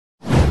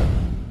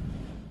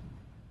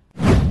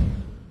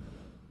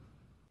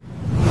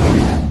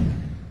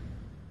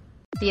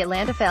The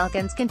Atlanta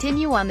Falcons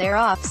continue on their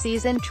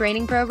off-season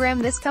training program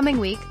this coming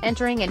week,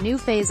 entering a new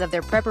phase of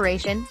their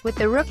preparation, with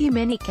the rookie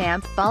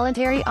minicamp,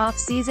 voluntary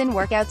off-season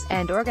workouts,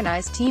 and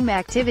organized team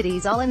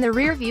activities all in the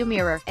rearview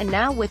mirror, and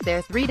now with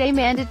their 3-day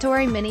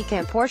mandatory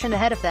minicamp portion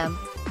ahead of them.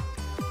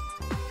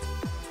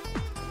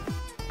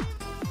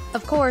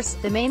 Of course,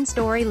 the main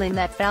storyline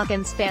that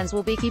Falcons fans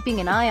will be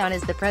keeping an eye on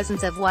is the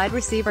presence of wide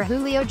receiver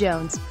Julio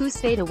Jones, who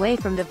stayed away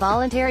from the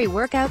voluntary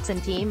workouts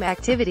and team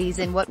activities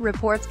in what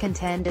reports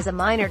contend is a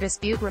minor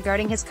dispute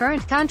regarding his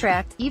current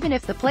contract, even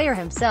if the player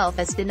himself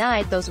has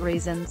denied those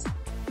reasons.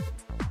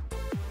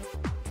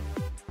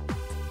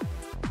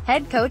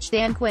 Head coach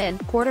Dan Quinn,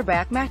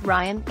 quarterback Matt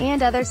Ryan,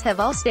 and others have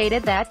all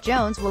stated that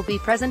Jones will be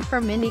present for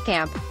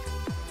minicamp.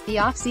 The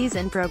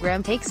off-season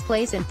program takes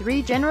place in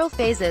 3 general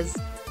phases.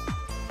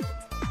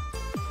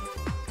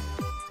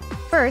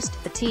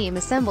 First, the team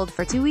assembled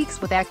for 2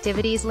 weeks with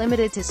activities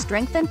limited to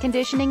strength and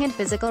conditioning and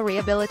physical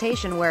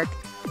rehabilitation work.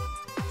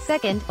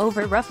 Second,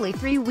 over roughly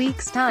 3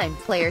 weeks' time,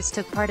 players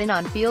took part in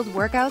on-field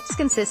workouts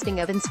consisting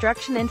of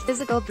instruction and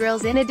physical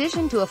drills in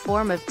addition to a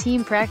form of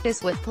team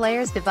practice with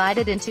players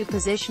divided into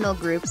positional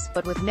groups,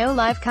 but with no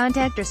live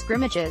contact or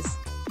scrimmages.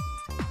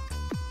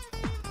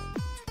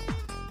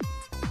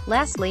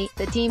 Lastly,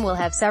 the team will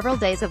have several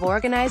days of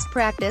organized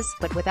practice,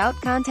 but without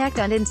contact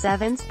on in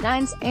 7s,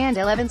 9s, and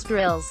 11s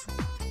drills.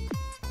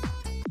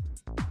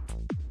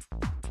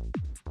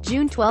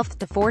 June 12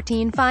 to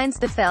 14 finds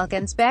the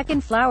Falcons back in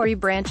Flowery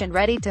Branch and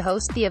ready to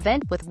host the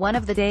event, with one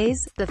of the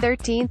days, the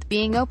 13th,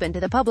 being open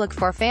to the public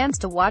for fans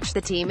to watch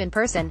the team in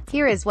person.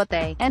 Here is what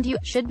they, and you,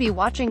 should be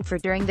watching for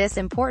during this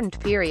important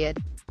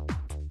period.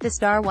 The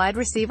star wide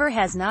receiver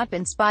has not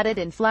been spotted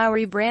in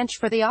Flowery Branch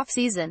for the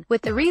offseason,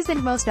 with the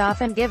reason most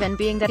often given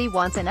being that he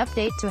wants an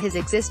update to his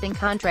existing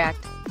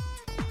contract.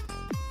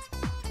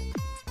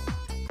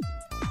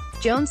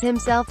 Jones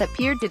himself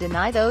appeared to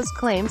deny those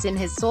claims in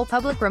his sole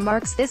public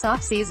remarks this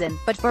offseason,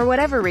 but for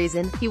whatever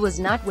reason, he was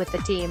not with the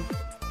team.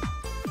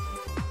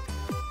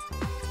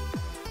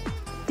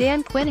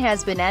 Dan Quinn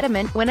has been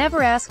adamant,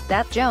 whenever asked,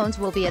 that Jones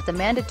will be at the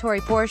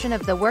mandatory portion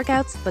of the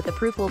workouts, but the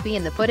proof will be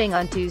in the pudding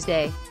on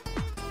Tuesday.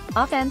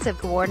 Offensive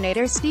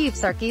coordinator Steve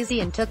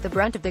Sarkisian took the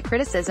brunt of the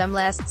criticism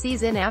last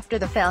season after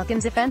the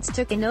Falcons' offense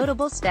took a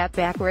notable step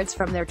backwards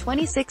from their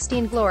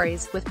 2016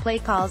 glories, with play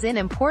calls in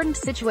important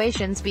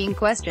situations being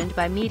questioned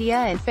by media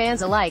and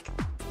fans alike.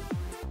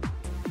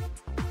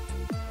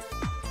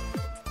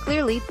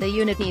 Clearly, the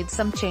unit needs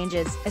some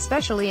changes,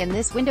 especially in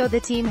this window the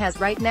team has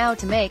right now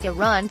to make a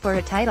run for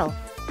a title.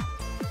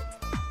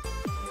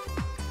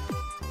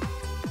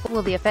 What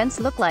will the offense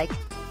look like?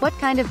 What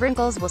kind of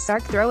wrinkles will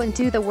Sark throw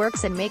into the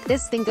works and make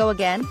this thing go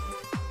again?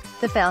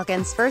 The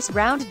Falcons'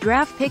 first-round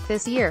draft pick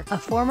this year, a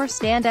former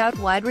standout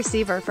wide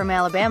receiver from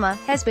Alabama,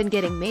 has been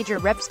getting major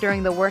reps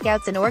during the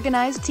workouts and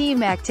organized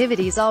team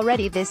activities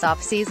already this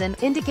offseason,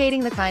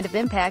 indicating the kind of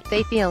impact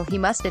they feel he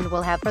must and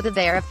will have for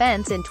their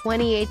offense in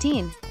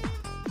 2018.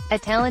 A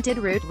talented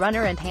route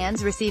runner and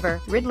hands receiver,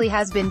 Ridley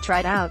has been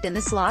tried out in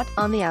the slot,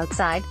 on the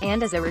outside,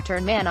 and as a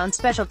return man on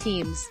special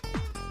teams.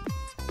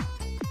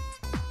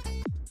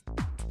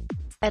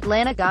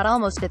 Atlanta got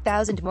almost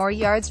 1,000 more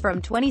yards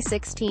from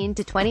 2016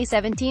 to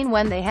 2017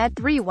 when they had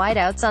 3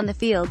 wideouts on the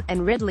field,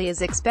 and Ridley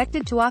is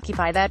expected to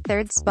occupy that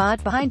 3rd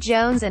spot behind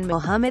Jones and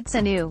Mohamed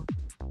Sanu.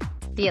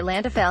 The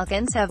Atlanta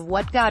Falcons have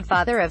what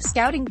Godfather of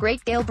scouting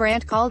great Gale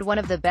Brandt called one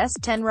of the best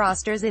 10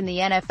 rosters in the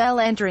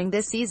NFL entering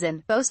this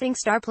season, boasting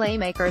star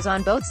playmakers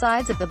on both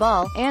sides of the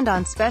ball, and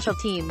on special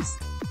teams.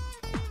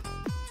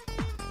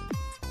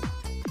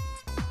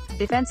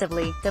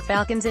 Defensively, the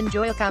Falcons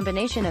enjoy a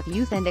combination of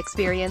youth and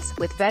experience,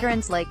 with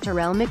veterans like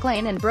Terrell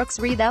McClain and Brooks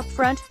Reed up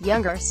front,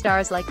 younger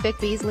stars like Vic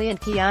Beasley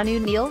and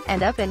Keanu Neal,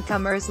 and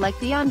up-and-comers like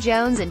Deion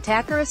Jones and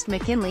Takarist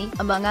McKinley,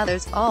 among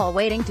others, all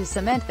waiting to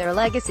cement their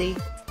legacy.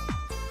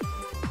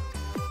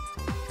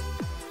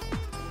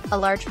 A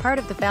large part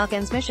of the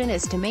Falcons' mission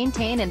is to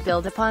maintain and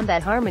build upon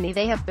that harmony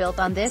they have built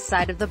on this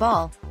side of the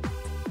ball.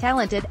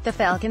 Talented, the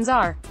Falcons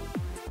are.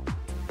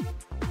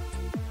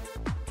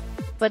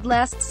 But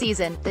last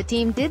season, the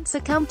team did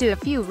succumb to a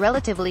few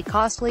relatively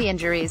costly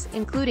injuries,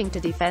 including to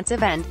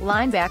defensive end,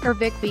 linebacker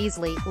Vic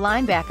Beasley,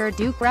 linebacker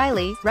Duke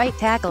Riley, right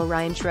tackle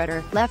Ryan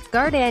Shredder, left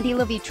guard Andy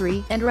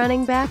Levitre, and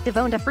running back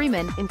Devonta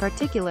Freeman, in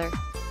particular.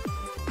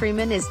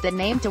 Freeman is the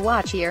name to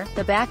watch here.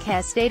 The back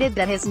has stated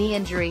that his knee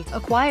injury,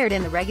 acquired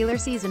in the regular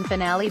season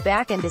finale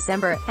back in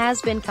December,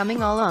 has been coming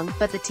along,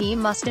 but the team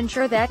must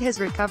ensure that his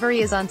recovery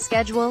is on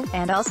schedule,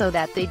 and also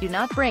that they do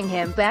not bring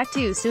him back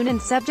too soon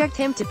and subject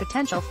him to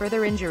potential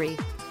further injury.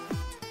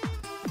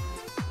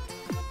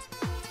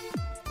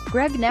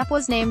 Greg Knapp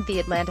was named the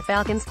Atlanta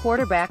Falcons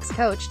quarterbacks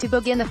coach to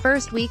begin the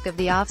first week of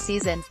the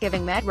offseason,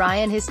 giving Matt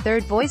Ryan his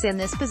 3rd voice in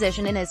this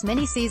position in as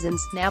many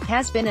seasons. Knapp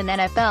has been an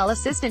NFL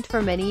assistant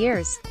for many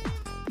years,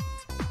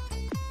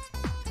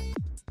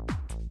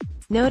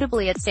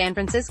 notably at San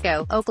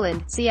Francisco,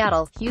 Oakland,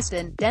 Seattle,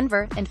 Houston,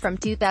 Denver, and from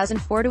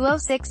 2004 to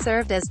 2006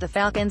 served as the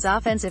Falcons'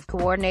 offensive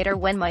coordinator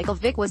when Michael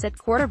Vick was at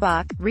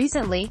quarterback.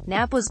 Recently,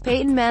 Knapp was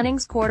Peyton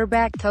Manning's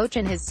quarterback coach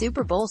in his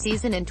Super Bowl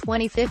season in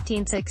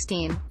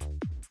 2015-16.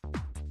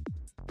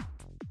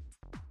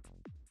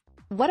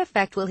 What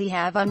effect will he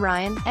have on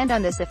Ryan, and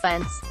on this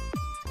offense?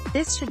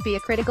 This should be a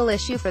critical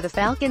issue for the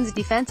Falcons'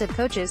 defensive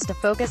coaches to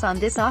focus on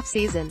this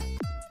offseason.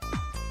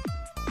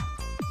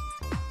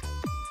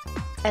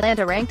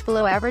 Atlanta ranked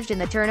below average in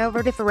the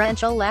turnover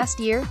differential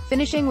last year,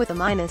 finishing with a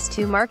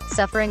 -2 mark,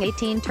 suffering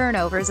 18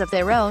 turnovers of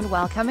their own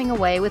while coming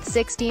away with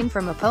 16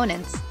 from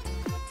opponents.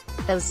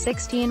 Those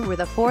 16 were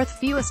the fourth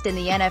fewest in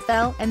the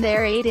NFL, and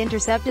their 8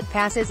 intercepted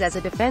passes as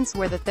a defense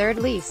were the third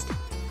least.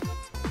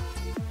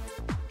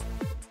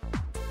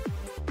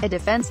 A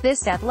defense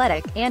this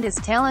athletic, and as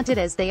talented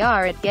as they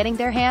are at getting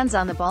their hands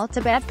on the ball to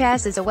bat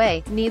passes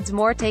away, needs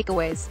more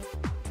takeaways.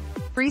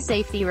 Free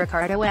safety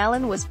Ricardo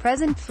Allen was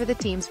present for the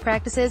team's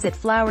practices at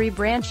Flowery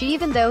Branch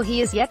even though he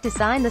is yet to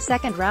sign the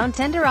second-round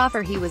tender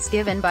offer he was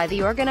given by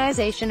the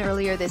organization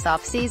earlier this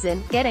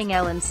offseason. Getting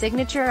Allen's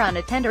signature on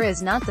a tender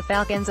is not the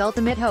Falcons'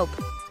 ultimate hope.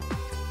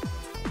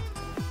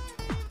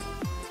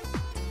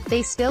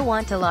 They still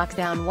want to lock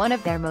down one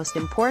of their most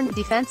important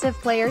defensive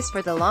players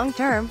for the long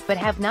term, but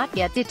have not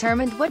yet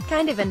determined what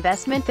kind of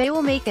investment they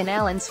will make in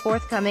Allen's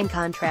forthcoming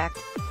contract.